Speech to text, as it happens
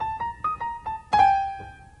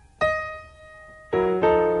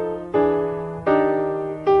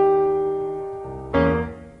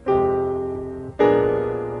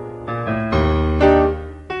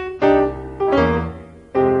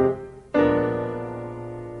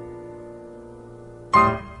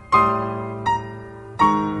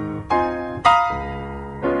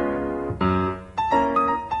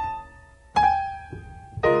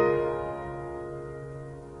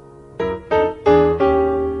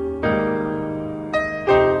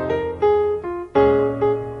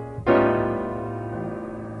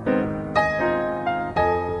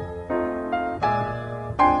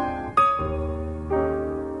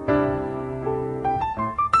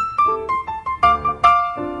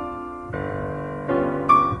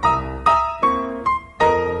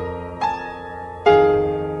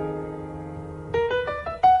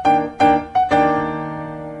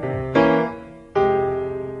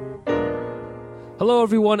Hello,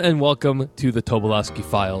 everyone, and welcome to the Tobolowsky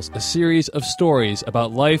Files, a series of stories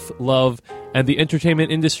about life, love, and the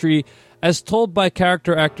entertainment industry as told by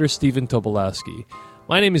character actor Stephen Tobolowsky.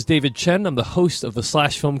 My name is David Chen. I'm the host of the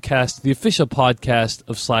Slash Filmcast, the official podcast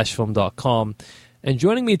of SlashFilm.com. And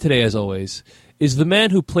joining me today, as always, is the man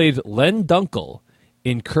who played Len Dunkel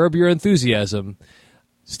in Curb Your Enthusiasm,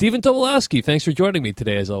 Stephen Tobolowsky. Thanks for joining me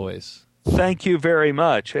today, as always. Thank you very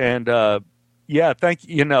much. And, thank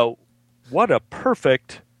you. You know, what a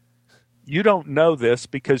perfect, you don't know this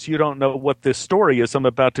because you don't know what this story is I'm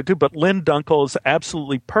about to do, but Len Dunkel is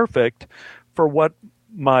absolutely perfect for what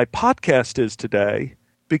my podcast is today,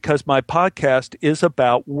 because my podcast is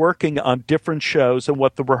about working on different shows and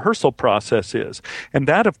what the rehearsal process is. And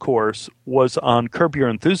that, of course, was on Curb Your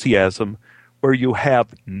Enthusiasm, where you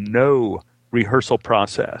have no rehearsal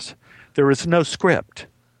process. There is no script.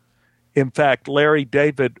 In fact, Larry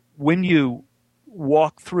David, when you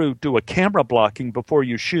walk through, do a camera blocking before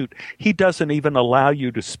you shoot, he doesn't even allow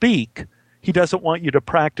you to speak. He doesn't want you to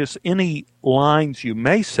practice any lines you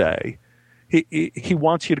may say. He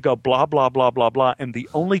wants you to go blah, blah, blah, blah, blah, and the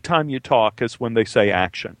only time you talk is when they say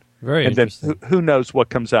action. Very interesting. And then who knows what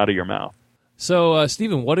comes out of your mouth. So,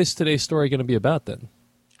 Stephen, what is today's story going to be about then?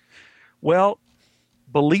 Well,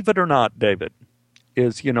 believe it or not, David,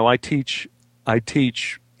 is, you know, I teach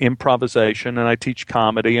improvisation and I teach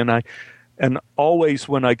comedy, and always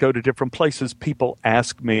when I go to different places, people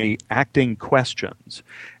ask me acting questions.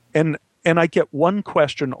 And I get one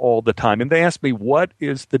question all the time, and they ask me, what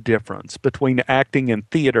is the difference between acting in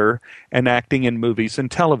theater and acting in movies and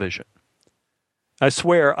television? I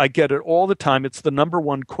swear I get it all the time. It's the number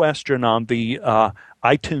one question on the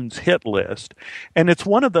iTunes hit list. And it's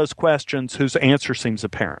one of those questions whose answer seems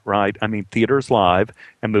apparent, right? I mean, theater is live,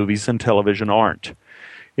 and movies and television aren't.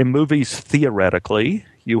 In movies, theoretically,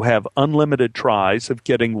 you have unlimited tries of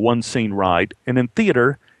getting one scene right. And in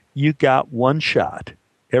theater, you got one shot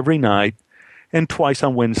every night and twice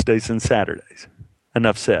on Wednesdays and Saturdays.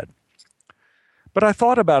 Enough said. But I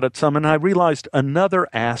thought about it some, and I realized another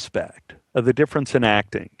aspect of the difference in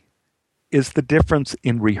acting is the difference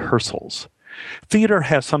in rehearsals. Theater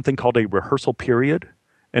has something called a rehearsal period,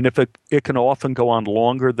 and if it can often go on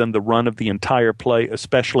longer than the run of the entire play,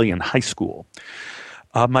 especially in high school.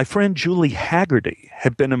 My friend Julie Hagerty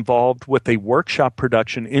had been involved with a workshop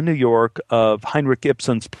production in New York of Heinrich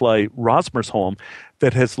Ibsen's play Rosmersholm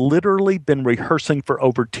that has literally been rehearsing for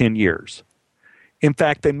over 10 years. In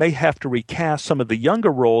fact, they may have to recast some of the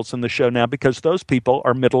younger roles in the show now because those people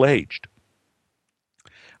are middle-aged.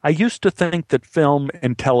 I used to think that film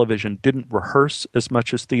and television didn't rehearse as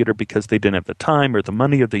much as theater because they didn't have the time or the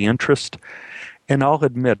money or the interest. And I'll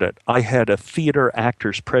admit it, I had a theater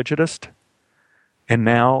actor's prejudice. And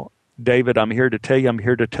now, David, I'm here to tell you, I'm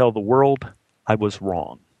here to tell the world I was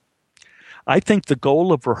wrong. I think the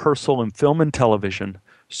goal of rehearsal in film and television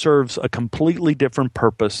serves a completely different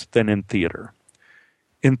purpose than in theater.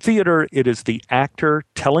 In theater, it is the actor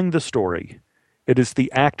telling the story. It is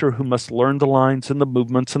the actor who must learn the lines and the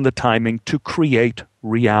movements and the timing to create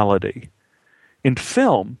reality. In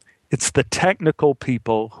film, it's the technical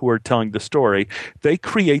people who are telling the story. They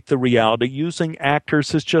create the reality using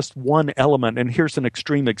actors as just one element. And here's an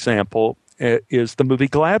extreme example, is the movie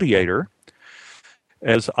Gladiator.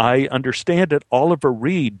 As I understand it, Oliver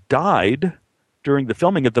Reed died during the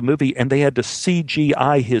filming of the movie, and they had to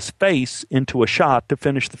CGI his face into a shot to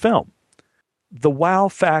finish the film. The wow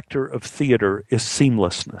factor of theater is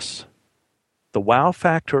seamlessness. The wow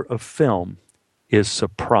factor of film is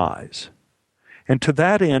surprise. And to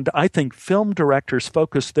that end, I think film directors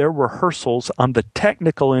focus their rehearsals on the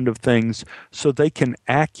technical end of things so they can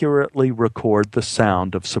accurately record the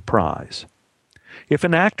sound of surprise. If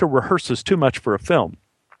an actor rehearses too much for a film,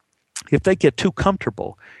 if they get too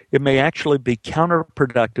comfortable, it may actually be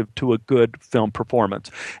counterproductive to a good film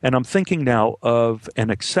performance. And I'm thinking now of an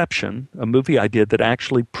exception, a movie I did that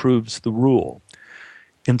actually proves the rule.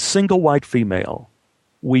 In Single White Female,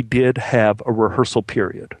 we did have a rehearsal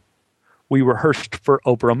period. We rehearsed for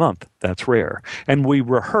over a month. That's rare. And we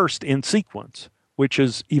rehearsed in sequence, which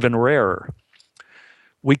is even rarer.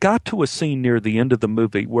 We got to a scene near the end of the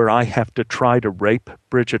movie where I have to try to rape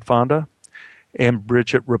Bridget Fonda, and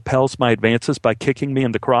Bridget repels my advances by kicking me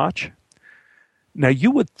in the crotch. Now,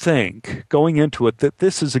 you would think, going into it, that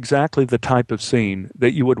this is exactly the type of scene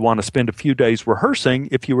that you would want to spend a few days rehearsing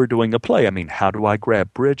if you were doing a play. I mean, how do I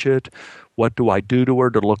grab Bridget? What do I do to her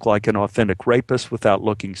to look like an authentic rapist without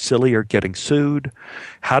looking silly or getting sued?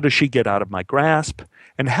 How does she get out of my grasp?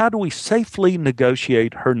 And how do we safely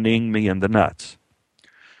negotiate her kneeing me in the nuts?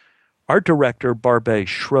 Our director, Barbet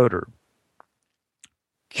Schroeder,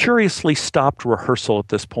 curiously stopped rehearsal at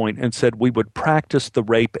this point and said we would practice the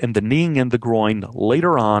rape and the kneeing in the groin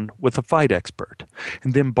later on with a fight expert.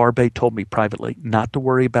 And then Barbet told me privately not to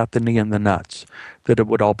worry about the knee and the nuts, that it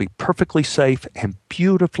would all be perfectly safe and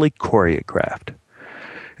beautifully choreographed.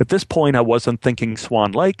 At this point, I wasn't thinking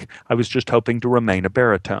Swan Lake. I was just hoping to remain a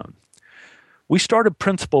baritone. We started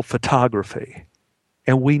principal photography,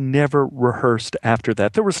 and we never rehearsed after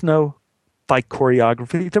that. There was no fight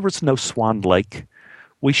choreography. There was no Swan Lake.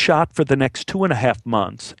 We shot for the next 2.5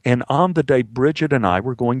 months, and on the day Bridget and I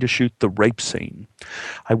were going to shoot the rape scene,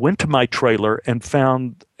 I went to my trailer and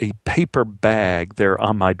found a paper bag there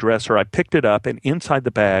on my dresser. I picked it up, and inside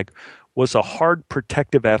the bag was a hard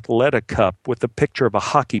protective athletic cup with a picture of a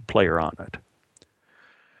hockey player on it.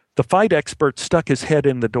 The fight expert stuck his head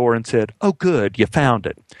in the door and said, "Oh, good, you found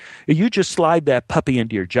it. You just slide that puppy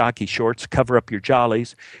into your jockey shorts, cover up your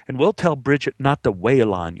jollies, and we'll tell Bridget not to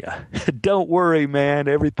wail on you. Don't worry, man,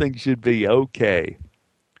 everything should be okay."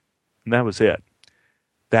 And that was it.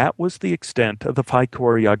 That was the extent of the fight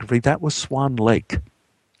choreography. That was Swan Lake.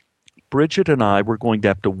 Bridget and I were going to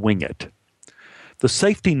have to wing it. The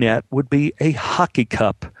safety net would be a hockey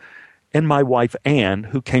cup and my wife Anne,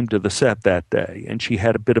 who came to the set that day, and she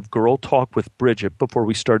had a bit of girl talk with Bridget before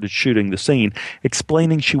we started shooting the scene,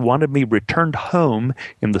 explaining she wanted me returned home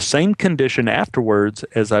in the same condition afterwards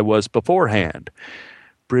as I was beforehand.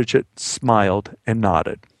 Bridget smiled and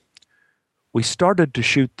nodded. We started to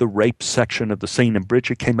shoot the rape section of the scene, and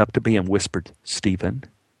Bridget came up to me and whispered, "Stephen,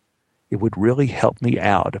 it would really help me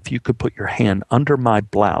out if you could put your hand under my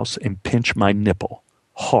blouse and pinch my nipple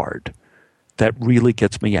hard. That really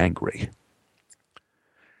gets me angry."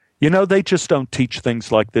 You know, they just don't teach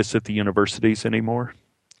things like this at the universities anymore.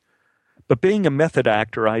 But being a method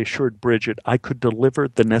actor, I assured Bridget I could deliver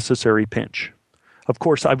the necessary pinch. Of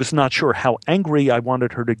course, I was not sure how angry I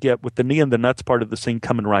wanted her to get with the knee and the nuts part of the scene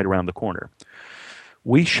coming right around the corner.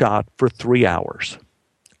 We shot for 3 hours.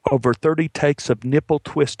 Over 30 takes of nipple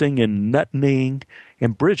twisting and nut kneeing,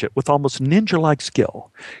 and Bridget, with almost ninja-like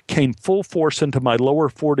skill, came full force into my lower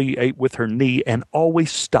 48 with her knee and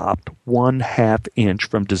always stopped 1/2 inch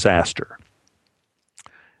from disaster.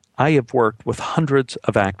 I have worked with hundreds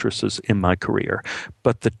of actresses in my career,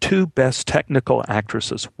 but the two best technical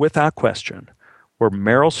actresses, without question, were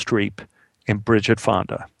Meryl Streep and Bridget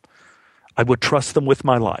Fonda. I would trust them with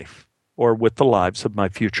my life, or with the lives of my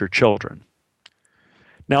future children.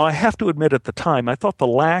 Now, I have to admit at the time, I thought the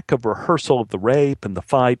lack of rehearsal of the rape and the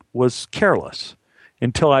fight was careless,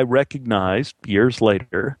 until I recognized, years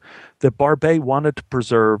later, that Barbet wanted to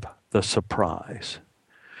preserve the surprise.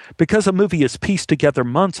 Because a movie is pieced together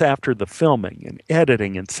months after the filming and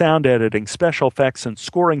editing and sound editing, special effects and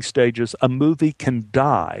scoring stages, a movie can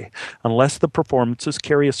die unless the performances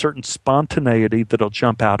carry a certain spontaneity that'll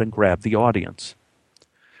jump out and grab the audience.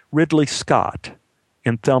 Ridley Scott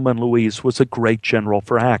in Thelma and Louise was a great general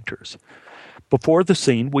for actors. Before the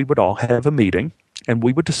scene, we would all have a meeting, and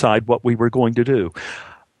we would decide what we were going to do.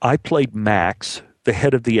 I played Max, the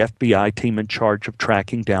head of the FBI team in charge of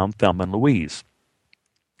tracking down Thelma and Louise.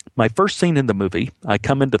 My first scene in the movie, I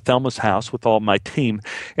come into Thelma's house with all my team,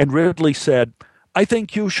 and Ridley said, "I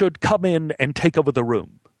think you should come in and take over the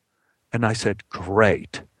room." And I said,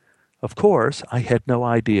 "Great." Of course, I had no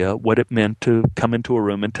idea what it meant to come into a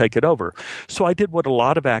room and take it over. So I did what a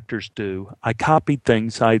lot of actors do. I copied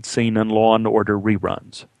things I'd seen in Law and Order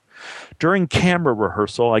reruns. During camera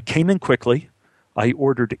rehearsal, I came in quickly. I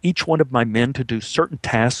ordered each one of my men to do certain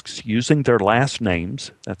tasks using their last names.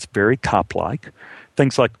 That's very cop-like.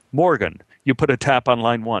 Things like, "Morgan, you put a tap on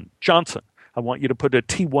line 1. Johnson, I want you to put a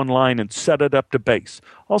T1 line and set it up to base."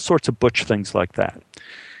 All sorts of butch things like that.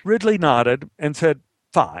 Ridley nodded and said,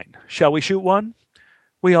 "Fine. Shall we shoot one?"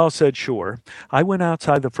 We all said sure. I went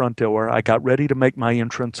outside the front door. I got ready to make my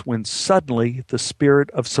entrance when suddenly the spirit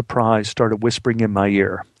of surprise started whispering in my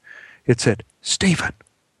ear. It said, "Stephen,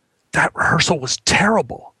 that rehearsal was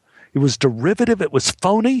terrible. It was derivative. It was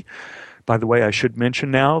phony." By the way, I should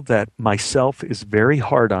mention now that myself is very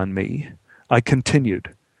hard on me. I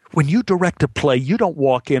continued, "When you direct a play, you don't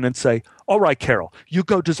walk in and say, 'All right, Carol, you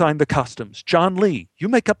go design the costumes. John Lee, you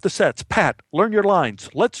make up the sets. Pat, learn your lines.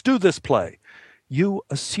 Let's do this play.' You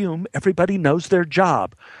assume everybody knows their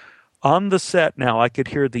job." On the set now, I could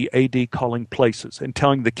hear the AD calling places and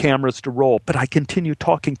telling the cameras to roll, but I continued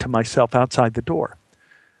talking to myself outside the door.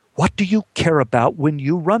 "What do you care about when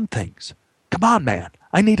you run things? Come on, man.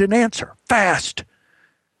 I need an answer. Fast."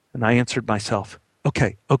 And I answered myself,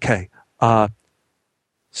 Okay.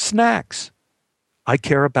 Snacks. I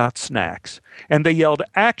care about snacks." And they yelled,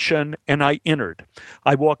 "Action," and I entered.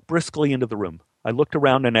 I walked briskly into the room. I looked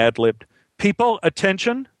around and ad-libbed, "People,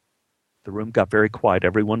 attention." The room got very quiet.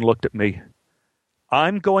 Everyone looked at me.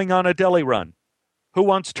 I'm going on a deli run. Who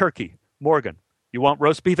wants turkey? Morgan. You want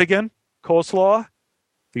roast beef again? Coleslaw?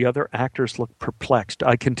 The other actors looked perplexed.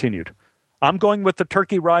 I continued. I'm going with the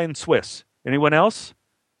turkey, rye, and Swiss. Anyone else?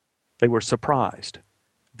 They were surprised.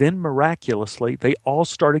 Then, miraculously, they all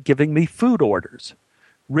started giving me food orders.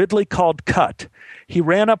 Ridley called cut. He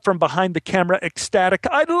ran up from behind the camera, ecstatic.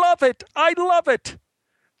 I love it! I love it!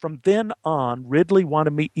 From then on, Ridley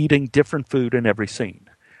wanted me eating different food in every scene.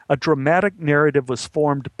 A dramatic narrative was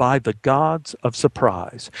formed by the gods of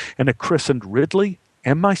surprise, and it christened Ridley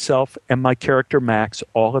and myself and my character Max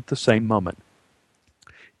all at the same moment.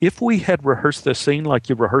 If we had rehearsed this scene like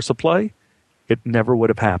you rehearse a play, it never would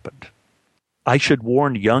have happened. I should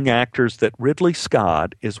warn young actors that Ridley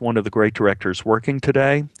Scott is one of the great directors working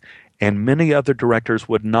today, and many other directors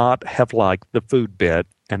would not have liked the food bit,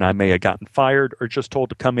 and I may have gotten fired or just told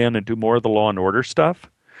to come in and do more of the Law and Order stuff.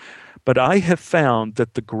 But I have found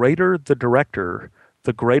that the greater the director,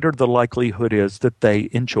 the greater the likelihood is that they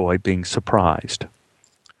enjoy being surprised.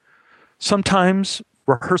 Sometimes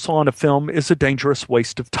rehearsal on a film is a dangerous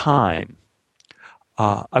waste of time.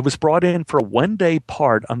 I was brought in for a one-day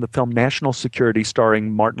part on the film National Security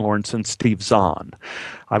starring Martin Lawrence and Steve Zahn.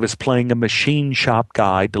 I was playing a machine shop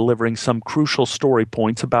guy delivering some crucial story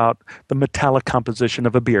points about the metallic composition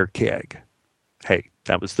of a beer keg. Hey,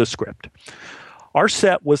 that was the script. Our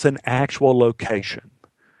set was an actual location.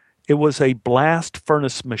 It was a blast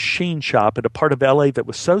furnace machine shop at a part of LA that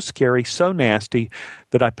was so scary, so nasty,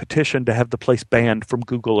 that I petitioned to have the place banned from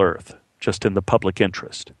Google Earth, just in the public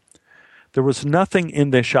interest. There was nothing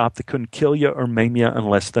in this shop that couldn't kill you or maim you in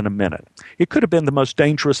less than a minute. It could have been the most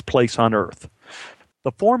dangerous place on earth.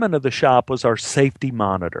 The foreman of the shop was our safety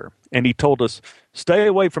monitor, and he told us, stay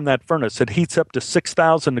away from that furnace. It heats up to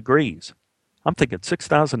 6,000 degrees. I'm thinking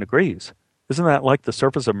 6,000 degrees. Isn't that like the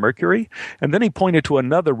surface of Mercury? And then he pointed to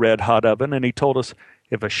another red-hot oven, and he told us,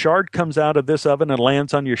 if a shard comes out of this oven and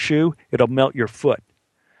lands on your shoe, it'll melt your foot.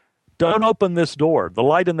 Don't open this door. The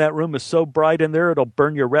light in that room is so bright in there, it'll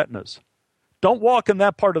burn your retinas. Don't walk in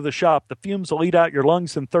that part of the shop. The fumes will eat out your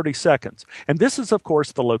lungs in 30 seconds. And this is, of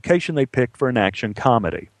course, the location they picked for an action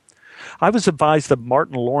comedy. I was advised that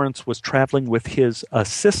Martin Lawrence was traveling with his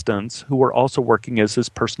assistants, who were also working as his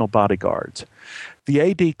personal bodyguards. The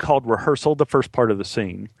AD called rehearsal the first part of the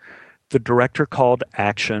scene. The director called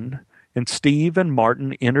action, and Steve and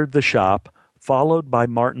Martin entered the shop, followed by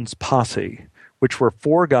Martin's posse, which were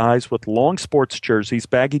 4 guys with long sports jerseys,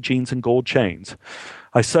 baggy jeans, and gold chains.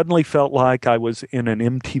 I suddenly felt like I was in an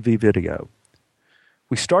MTV video.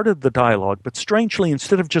 We started the dialogue, but strangely,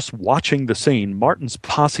 instead of just watching the scene, Martin's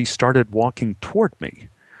posse started walking toward me.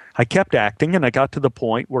 I kept acting, and I got to the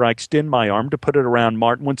point where I extend my arm to put it around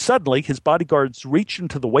Martin, when suddenly his bodyguards reached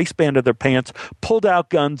into the waistband of their pants, pulled out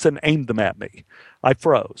guns, and aimed them at me. I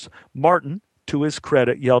froze. Martin, to his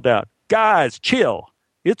credit, yelled out, "Guys, chill.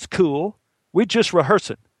 It's cool. We're just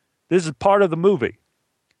rehearsing. This is part of the movie."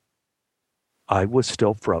 I was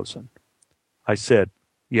still frozen. I said,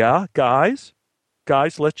 "Yeah, guys,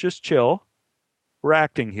 let's just chill. We're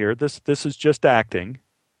acting here. This is just acting."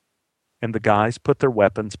 And the guys put their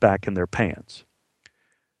weapons back in their pants.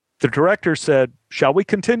 The director said, "Shall we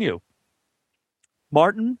continue?"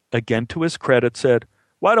 Martin, again to his credit, said,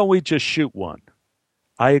 "Why don't we just shoot one?"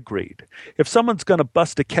 I agreed. If someone's going to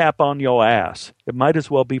bust a cap on your ass, it might as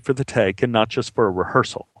well be for the take and not just for a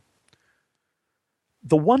rehearsal.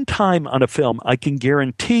 The one time on a film I can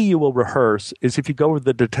guarantee you will rehearse is if you go over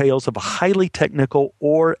the details of a highly technical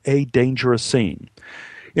or a dangerous scene.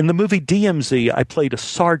 In the movie DMZ, I played a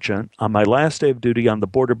sergeant on my last day of duty on the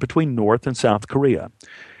border between North and South Korea.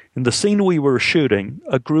 In the scene we were shooting,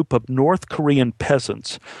 a group of North Korean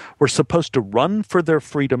peasants were supposed to run for their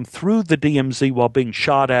freedom through the DMZ while being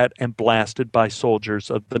shot at and blasted by soldiers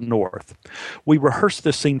of the North. We rehearsed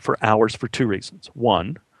this scene for hours for 2 reasons.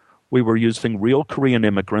 One, we were using real Korean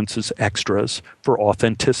immigrants as extras for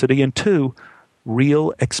authenticity, and 2,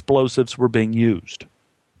 real explosives were being used.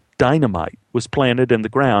 Dynamite was planted in the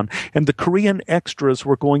ground, and the Korean extras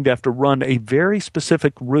were going to have to run a very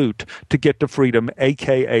specific route to get to freedom,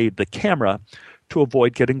 aka the camera, to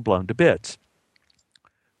avoid getting blown to bits.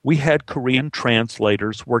 We had Korean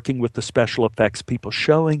translators working with the special effects people,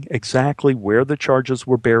 showing exactly where the charges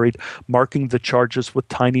were buried, marking the charges with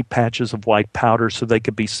tiny patches of white powder so they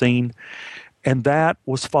could be seen. And that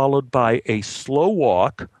was followed by a slow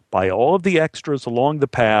walk by all of the extras along the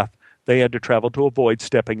path they had to travel to avoid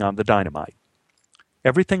stepping on the dynamite.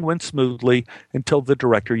 Everything went smoothly until the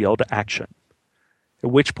director yelled action, at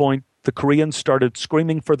which point the Koreans started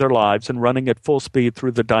screaming for their lives and running at full speed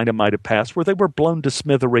through the dynamited pass, where they were blown to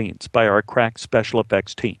smithereens by our crack special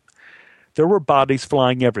effects team. There were bodies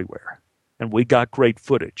flying everywhere, and we got great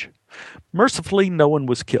footage. Mercifully, no one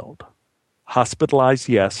was killed. Hospitalized,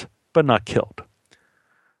 yes, but not killed.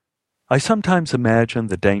 I sometimes imagine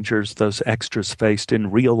the dangers those extras faced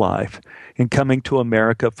in real life in coming to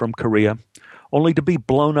America from Korea, only to be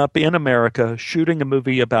blown up in America shooting a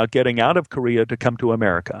movie about getting out of Korea to come to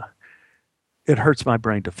America. It hurts my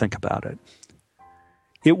brain to think about it.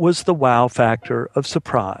 It was the wow factor of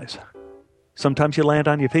surprise. Sometimes you land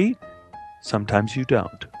on your feet, sometimes you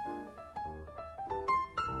don't.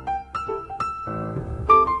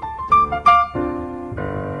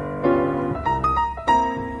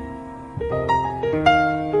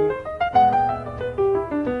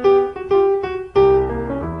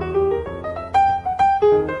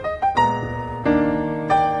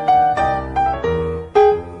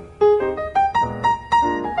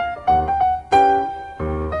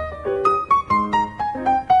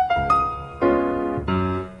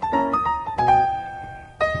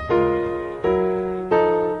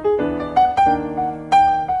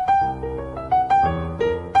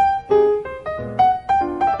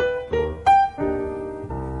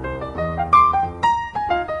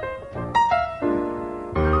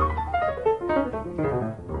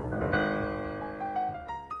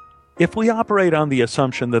 If we operate on the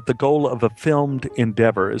assumption that the goal of a filmed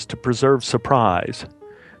endeavor is to preserve surprise,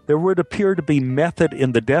 there would appear to be method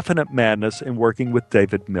in the definite madness in working with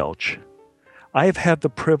David Milch. I have had the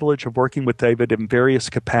privilege of working with David in various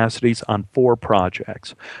capacities on 4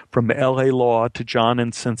 projects, from L.A. Law to John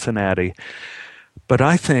in Cincinnati. But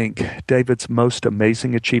I think David's most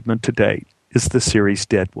amazing achievement to date is the series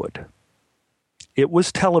Deadwood. It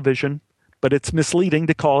was television, but it's misleading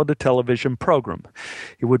to call it a television program.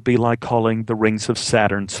 It would be like calling The Rings of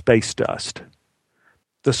Saturn space dust.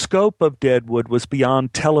 The scope of Deadwood was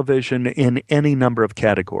beyond television in any number of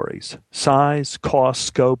categories. Size, cost,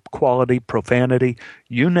 scope, quality, profanity,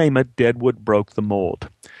 you name it, Deadwood broke the mold.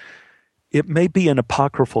 It may be an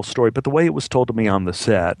apocryphal story, but the way it was told to me on the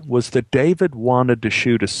set was that David wanted to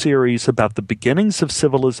shoot a series about the beginnings of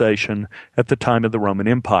civilization at the time of the Roman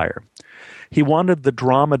Empire. He wanted the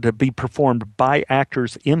drama to be performed by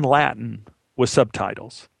actors in Latin with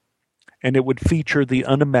subtitles, and it would feature the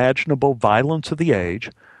unimaginable violence of the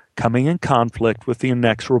age coming in conflict with the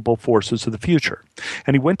inexorable forces of the future.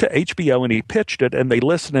 And he went to HBO and he pitched it, and they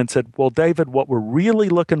listened and said, well, David, what we're really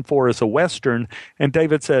looking for is a Western. And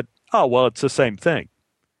David said, oh, well, it's the same thing.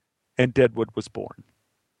 And Deadwood was born.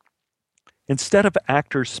 Instead of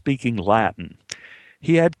actors speaking Latin,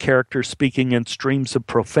 he had characters speaking in streams of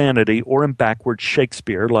profanity or in backward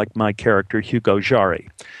Shakespeare, like my character Hugo Jari.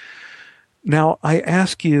 Now, I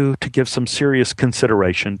ask you to give some serious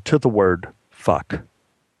consideration to the word fuck.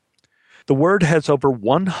 The word has over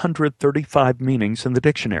 135 meanings in the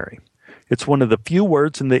dictionary. It's one of the few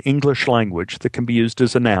words in the English language that can be used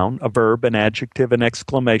as a noun, a verb, an adjective, an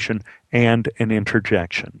exclamation, and an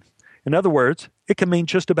interjection. In other words, it can mean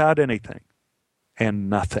just about anything and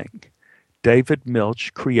nothing. David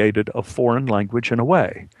Milch created a foreign language in a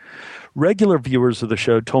way. Regular viewers of the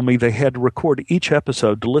show told me they had to record each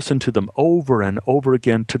episode to listen to them over and over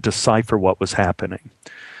again to decipher what was happening.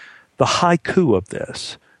 The haiku of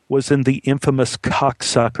this was in the infamous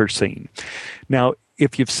cocksucker scene. Now,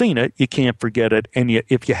 if you've seen it, you can't forget it, and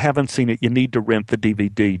if you haven't seen it, you need to rent the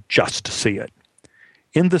DVD just to see it.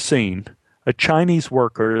 In the scene, a Chinese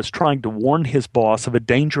worker is trying to warn his boss of a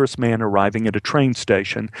dangerous man arriving at a train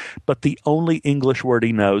station, but the only English word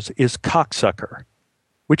he knows is cocksucker,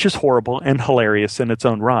 which is horrible and hilarious in its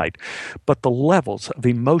own right. But the levels of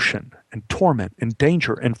emotion and torment and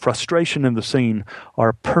danger and frustration in the scene are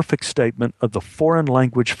a perfect statement of the foreign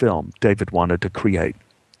language film David wanted to create.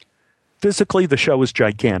 Physically, the show is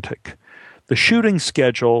gigantic. The shooting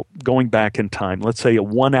schedule, going back in time, let's say a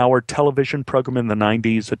 1-hour television program in the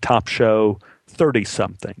 90s, a top show,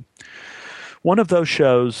 30-something. One of those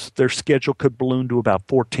shows, their schedule could balloon to about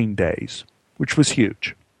 14 days, which was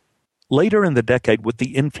huge. Later in the decade, with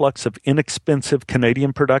the influx of inexpensive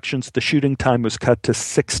Canadian productions, the shooting time was cut to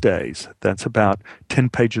 6 days. That's about 10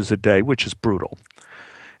 pages a day, which is brutal.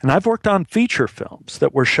 And I've worked on feature films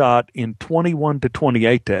that were shot in 21 to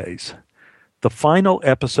 28 days. The final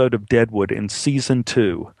episode of Deadwood in Season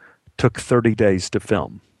 2 took 30 days to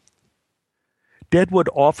film. Deadwood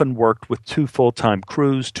often worked with 2 full-time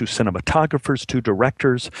crews, 2 cinematographers, 2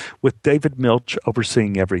 directors, with David Milch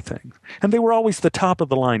overseeing everything. And they were always the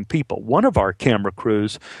top-of-the-line people. One of our camera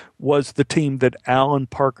crews was the team that Alan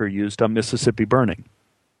Parker used on Mississippi Burning.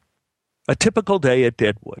 A typical day at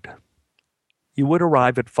Deadwood. You would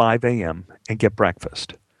arrive at 5 a.m. and get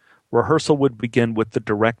breakfast. Rehearsal would begin with the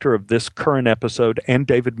director of this current episode and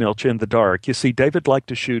David Milch in the dark. You see, David liked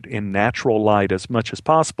to shoot in natural light as much as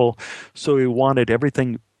possible, so he wanted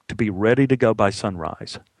everything to be ready to go by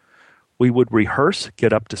sunrise. We would rehearse,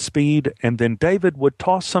 get up to speed, and then David would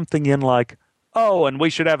toss something in like, "Oh, and we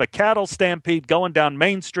should have a cattle stampede going down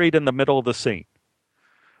Main Street in the middle of the scene."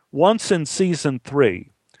 Once in season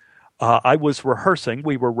 3, I was rehearsing.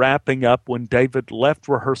 We were wrapping up when David left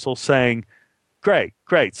rehearsal saying, Great.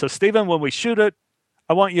 So, Stephen, when we shoot it,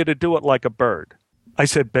 I want you to do it like a bird." I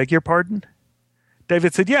said, "Beg your pardon?"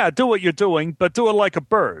 David said, "Yeah, do what you're doing, but do it like a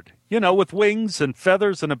bird. With wings and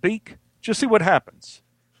feathers and a beak. Just see what happens.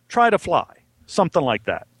 Try to fly." Something like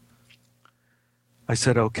that. I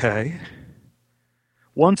said, "Okay."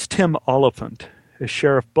 Once Tim Oliphant, as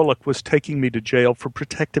Sheriff Bullock, was taking me to jail for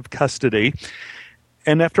protective custody,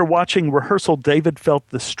 and after watching rehearsal, David felt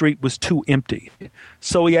the street was too empty,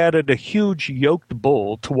 so he added a huge yoked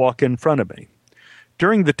bull to walk in front of me.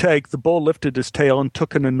 During the take, the bull lifted his tail and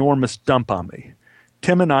took an enormous dump on me.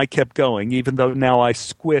 Tim and I kept going, even though now I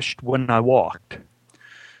squished when I walked.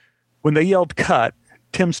 When they yelled cut,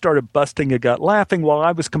 Tim started busting a gut laughing while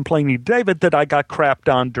I was complaining to David that I got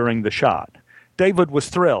crapped on during the shot. David was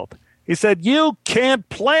thrilled. He said, "You can't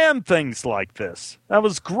plan things like this. That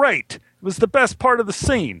was great. It was the best part of the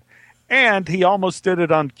scene." And he almost did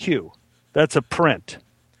it on cue. That's a print.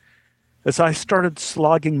 As I started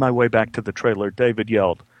slogging my way back to the trailer, David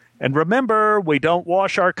yelled, "And remember, we don't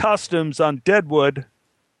wash our costumes on Deadwood,"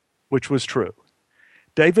 which was true.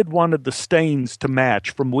 David wanted the stains to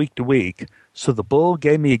match from week to week, so the bull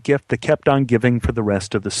gave me a gift that kept on giving for the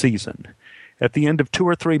rest of the season. At the end of 2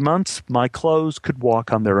 or 3 months, my clothes could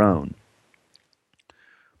walk on their own.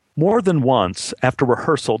 More than once, after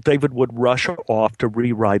rehearsal, David would rush off to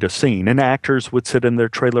rewrite a scene, and actors would sit in their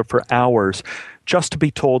trailer for hours just to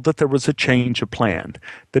be told that there was a change of plan,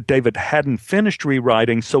 that David hadn't finished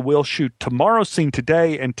rewriting, so we'll shoot tomorrow's scene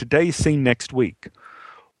today and today's scene next week.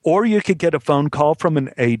 Or you could get a phone call from an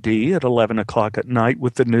AD at 11 o'clock at night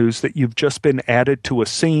with the news that you've just been added to a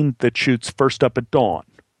scene that shoots first up at dawn,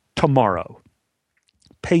 tomorrow.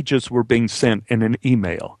 Pages were being sent in an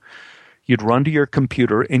email. You'd run to your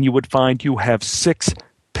computer and you would find you have 6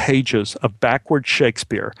 pages of backward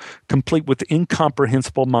Shakespeare, complete with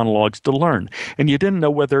incomprehensible monologues to learn. And you didn't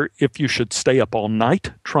know whether if you should stay up all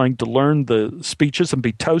night trying to learn the speeches and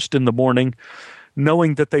be toast in the morning,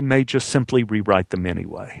 knowing that they may just simply rewrite them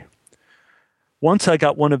anyway. Once I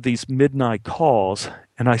got one of these midnight calls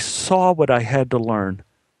and I saw what I had to learn,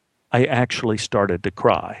 I actually started to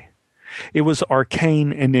cry. It was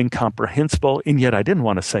arcane and incomprehensible, and yet I didn't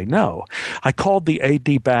want to say no. I called the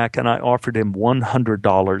AD back and I offered him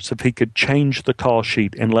 $100 if he could change the call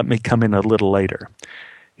sheet and let me come in a little later.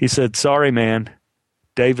 He said, "Sorry, man.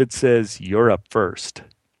 David says you're up first."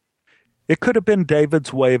 It could have been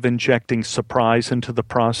David's way of injecting surprise into the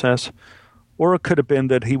process, or it could have been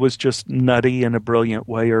that he was just nutty in a brilliant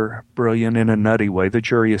way or brilliant in a nutty way. The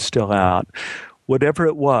jury is still out. Whatever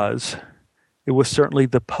it was certainly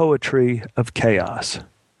the poetry of chaos.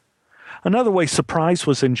 Another way surprise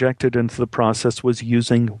was injected into the process was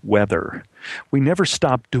using weather. We never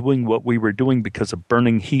stopped doing what we were doing because of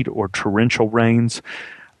burning heat or torrential rains.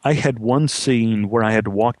 I had one scene where I had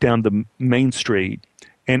to walk down the main street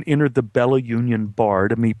and entered the Bella Union bar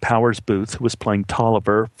to meet Powers Booth, who was playing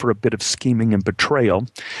Tolliver, for a bit of scheming and betrayal.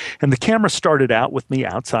 And the camera started out with me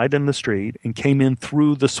outside in the street and came in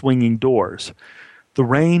through the swinging doors. The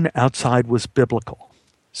rain outside was biblical,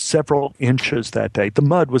 several inches that day. The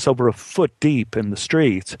mud was over a foot deep in the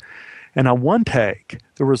streets. And on one take,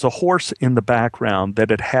 there was a horse in the background that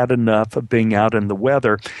had had enough of being out in the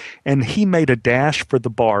weather, and he made a dash for the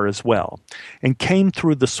bar as well, and came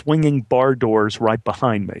through the swinging bar doors right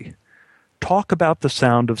behind me. Talk about the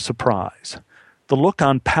sound of surprise. The look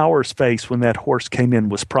on Power's face when that horse came in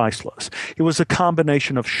was priceless. It was a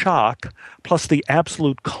combination of shock plus the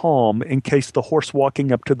absolute calm in case the horse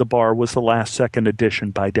walking up to the bar was the last-second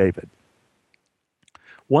addition by David.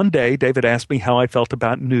 One day, David asked me how I felt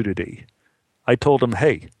about nudity. I told him,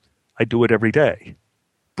 "Hey, I do it every day."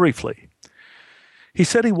 Briefly. He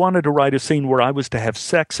said he wanted to write a scene where I was to have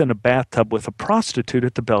sex in a bathtub with a prostitute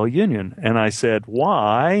at the Bella Union, and I said,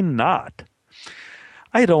 "Why not?"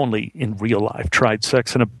 I had only, in real life, tried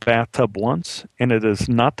sex in a bathtub once, and it is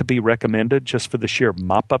not to be recommended just for the sheer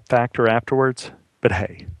mop-up factor afterwards. But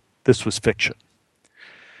hey, this was fiction.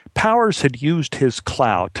 Powers had used his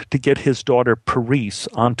clout to get his daughter Paris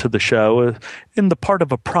onto the show in the part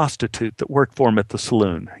of a prostitute that worked for him at the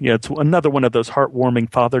saloon. Yeah, it's another one of those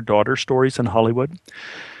heartwarming father-daughter stories in Hollywood.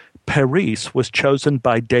 Paris was chosen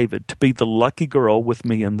by David to be the lucky girl with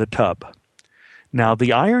me in the tub. Now,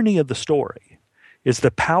 the irony of the story is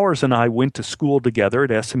that Powers and I went to school together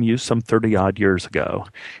at SMU some 30-odd years ago.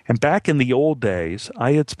 And back in the old days,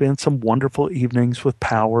 I had spent some wonderful evenings with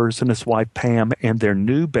Powers and his wife Pam and their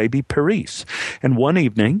new baby Paris. And one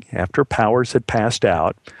evening, after Powers had passed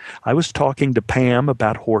out, I was talking to Pam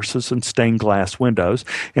about horses and stained glass windows,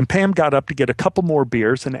 and Pam got up to get a couple more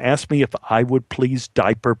beers and asked me if I would please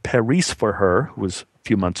diaper Paris for her, who was a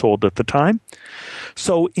few months old at the time.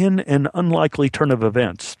 So in an unlikely turn of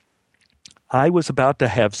events, I was about to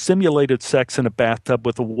have simulated sex in a bathtub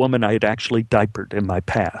with a woman I had actually diapered in my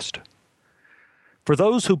past. For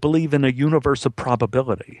those who believe in a universe of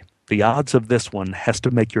probability, the odds of this one has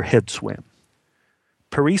to make your head swim.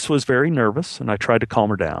 Paris was very nervous, and I tried to calm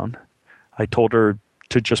her down. I told her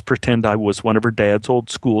to just pretend I was one of her dad's old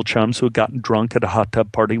school chums who had gotten drunk at a hot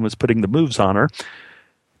tub party and was putting the moves on her.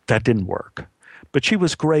 That didn't work. But she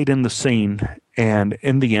was great in the scene, and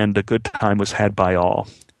in the end, a good time was had by all.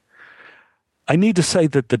 I need to say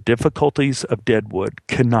that the difficulties of Deadwood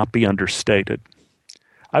cannot be understated.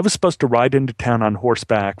 I was supposed to ride into town on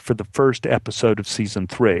horseback for the first episode of season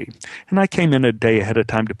 3, and I came in a day ahead of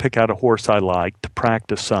time to pick out a horse I liked, to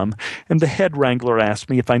practice some, and the head wrangler asked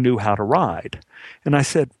me if I knew how to ride. And I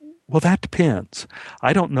said, well, that depends.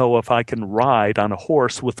 I don't know if I can ride on a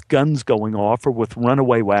horse with guns going off or with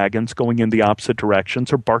runaway wagons going in the opposite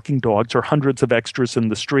directions or barking dogs or hundreds of extras in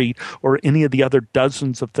the street or any of the other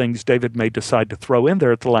dozens of things David may decide to throw in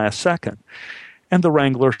there at the last second. And the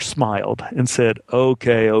wrangler smiled and said,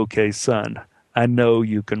 okay, son, I know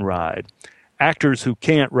you can ride. Actors who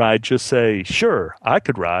can't ride just say, sure, I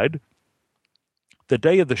could ride. The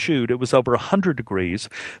day of the shoot, it was over 100 degrees.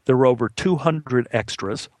 There were over 200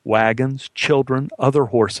 extras, wagons, children, other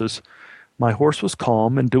horses. My horse was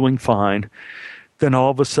calm and doing fine. Then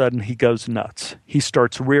all of a sudden, he goes nuts. He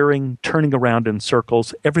starts rearing, turning around in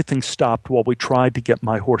circles. Everything stopped while we tried to get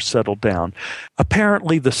my horse settled down.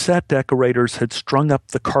 Apparently, the set decorators had strung up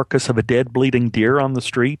the carcass of a dead bleeding deer on the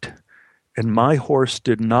street, and my horse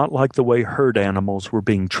did not like the way herd animals were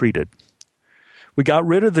being treated. We got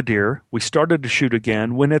rid of the deer. We started to shoot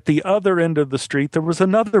again when at the other end of the street there was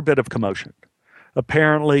another bit of commotion.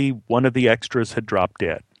 Apparently, one of the extras had dropped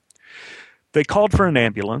dead. They called for an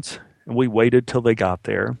ambulance, and we waited till they got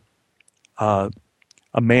there. A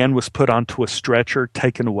man was put onto a stretcher,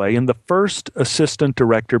 taken away, and the first assistant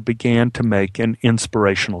director began to make an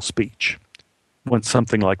inspirational speech. Went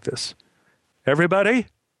something like this. Everybody,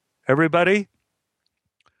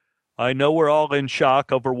 I know we're all in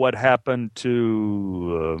shock over what happened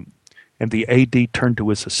to... And the AD turned to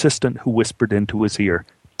his assistant, who whispered into his ear,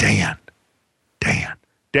 Dan,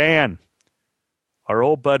 our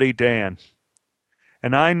old buddy Dan.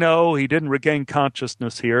 And I know he didn't regain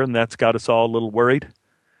consciousness here, and that's got us all a little worried.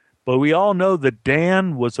 But we all know that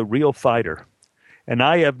Dan was a real fighter. And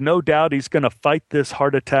I have no doubt he's going to fight this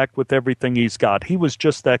heart attack with everything he's got. He was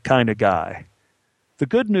just that kind of guy. The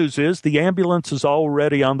good news is the ambulance is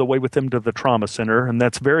already on the way with him to the trauma center, and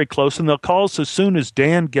that's very close, and they'll call us as soon as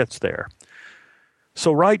Dan gets there.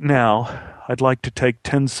 So right now, I'd like to take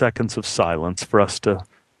 10 seconds of silence for us to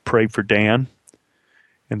pray for Dan.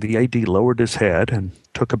 And the AD lowered his head and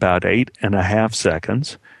took about 8.5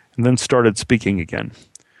 seconds, and then started speaking again.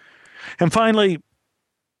 And finally,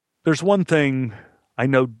 there's one thing I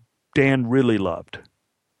know Dan really loved,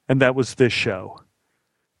 and that was this show.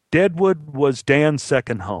 Deadwood was Dan's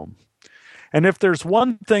second home. And if there's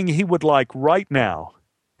one thing he would like right now,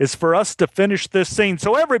 is for us to finish this scene.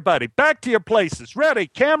 So everybody, back to your places. Ready,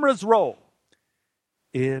 cameras roll.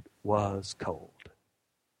 It was cold.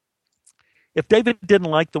 If David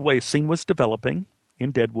didn't like the way a scene was developing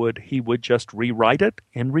in Deadwood, he would just rewrite it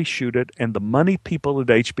and reshoot it, and the money people at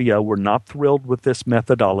HBO were not thrilled with this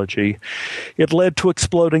methodology. It led to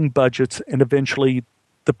exploding budgets and eventually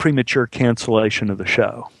the premature cancellation of the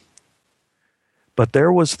show. But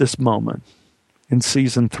there was this moment in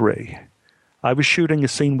season 3. I was shooting a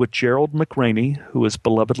scene with Gerald McRaney, who is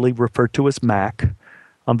belovedly referred to as Mac,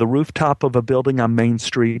 on the rooftop of a building on Main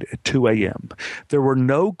Street at 2 a.m. There were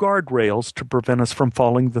no guardrails to prevent us from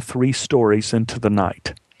falling the 3 stories into the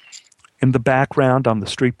night. In the background, on the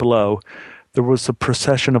street below, there was a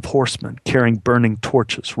procession of horsemen carrying burning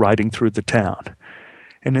torches riding through the town.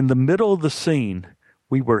 And in the middle of the scene,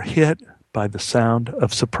 we were hit by the sound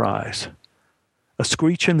of surprise. A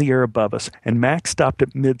screech in the air above us, and Max stopped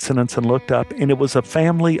at mid-sentence and looked up, and it was a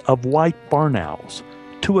family of white barn owls,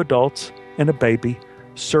 2 adults and a baby,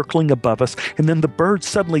 circling above us, and then the birds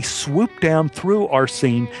suddenly swooped down through our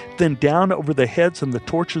scene, then down over the heads and the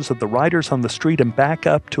torches of the riders on the street and back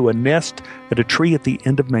up to a nest at a tree at the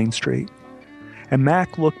end of Main Street. And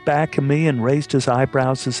Mac looked back at me and raised his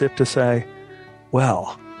eyebrows as if to say,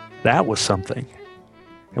 well, that was something.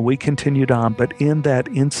 And we continued on, but in that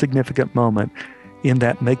insignificant moment, in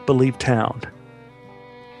that make-believe town,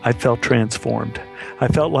 I felt transformed. I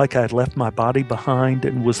felt like I had left my body behind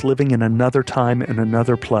and was living in another time and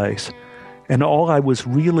another place. And all I was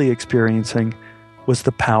really experiencing was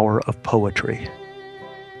the power of poetry.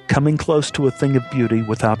 Coming close to a thing of beauty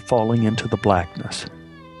without falling into the blackness.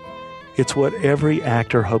 It's what every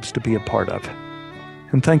actor hopes to be a part of.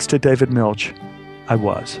 And thanks to David Milch, I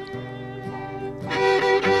was.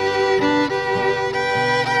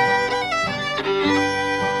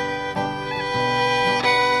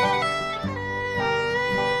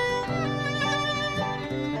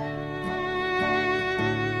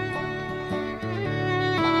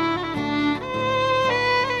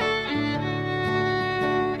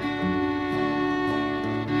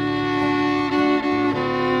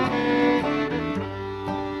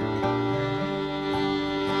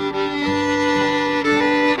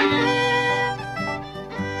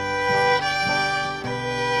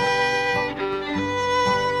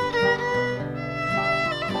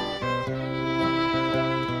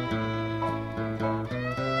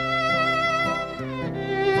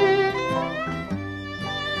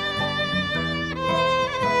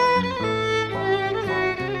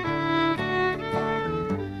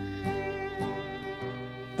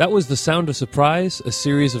 That was The Sound of Surprise, a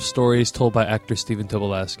series of stories told by actor Stephen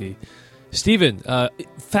Tobolowsky. Stephen,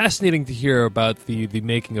 fascinating to hear about the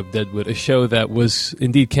making of Deadwood, a show that was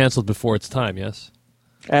indeed canceled before its time, yes?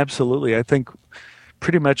 Absolutely. I think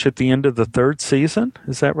pretty much at the end of the third season.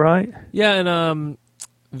 Is that right? Yeah, and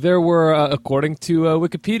there were, according to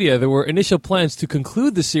Wikipedia, there were initial plans to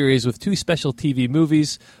conclude the series with 2 special TV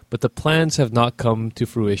movies, but the plans have not come to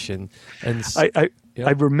fruition. And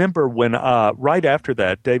I remember when right after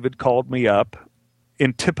that, David called me up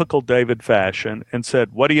in typical David fashion and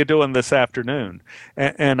said, "What are you doing this afternoon?"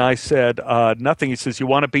 And I said, "Nothing." He says, "You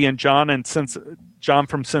want to be in John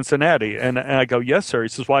from Cincinnati?" And I go, "Yes, sir." He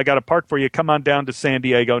says, "Well, I got a part for you. Come on down to San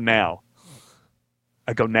Diego now."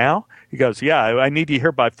 I go, "Now?" He goes, "Yeah, I need you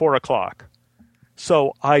here by 4:00.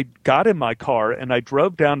 So I got in my car and I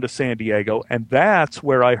drove down to San Diego, and that's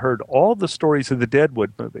where I heard all the stories of the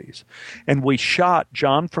Deadwood movies. And we shot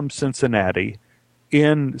John from Cincinnati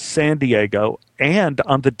in San Diego and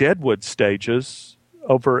on the Deadwood stages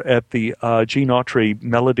over at the Gene Autry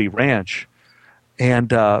Melody Ranch.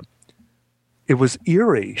 And it was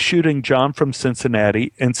eerie shooting John from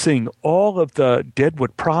Cincinnati and seeing all of the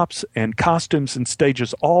Deadwood props and costumes and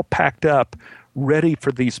stages all packed up, ready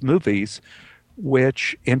for these movies,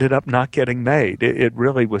 which ended up not getting made. It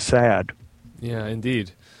really was sad. Yeah,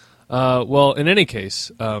 indeed. Well, in any case,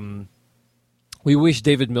 we wish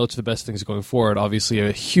David Milch the best things going forward. Obviously,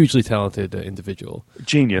 a hugely talented individual.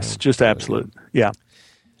 Genius, just absolute. Yeah.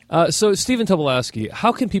 So, Stephen Tobolowsky,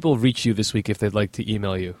 how can people reach you this week if they'd like to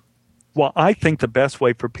email you? Well, I think the best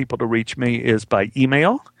way for people to reach me is by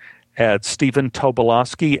email at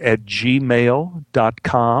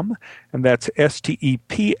stephentobolowsky@gmail.com, and that's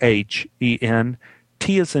STEPHEN,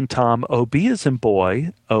 T as in Tom, OB as in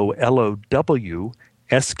boy, OLOWSKY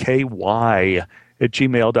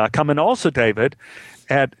 @gmail.com. And also, David,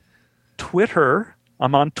 at Twitter,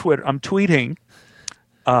 I'm on Twitter, I'm tweeting,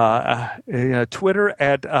 Twitter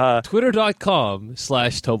at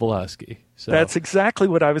twitter.com/Tobolowsky. So that's exactly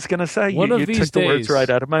what I was going to say. You took the words right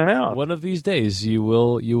out of my mouth. One of these days, you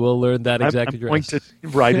will learn that exact address. I'm going to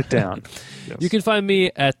write it down. Yes. You can find me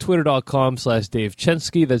at twitter.com/Dave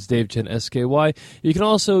Chensky. That's Dave Chen SKY. You can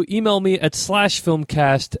also email me at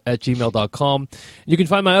 /filmcast@gmail.com. You can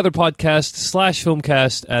find my other podcast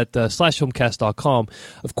 /filmcast at /filmcast.com.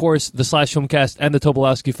 Of course, the /filmcast and the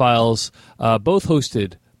Tobolowsky Files, both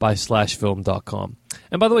hosted by /film.com.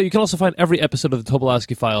 And by the way, you can also find every episode of the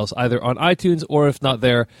Tobolowsky Files either on iTunes or, if not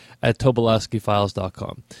there, at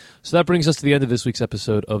tobolowskyfiles.com. So that brings us to the end of this week's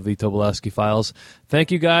episode of the Tobolowsky Files.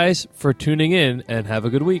 Thank you guys for tuning in, and have a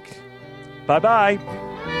good week. Bye-bye.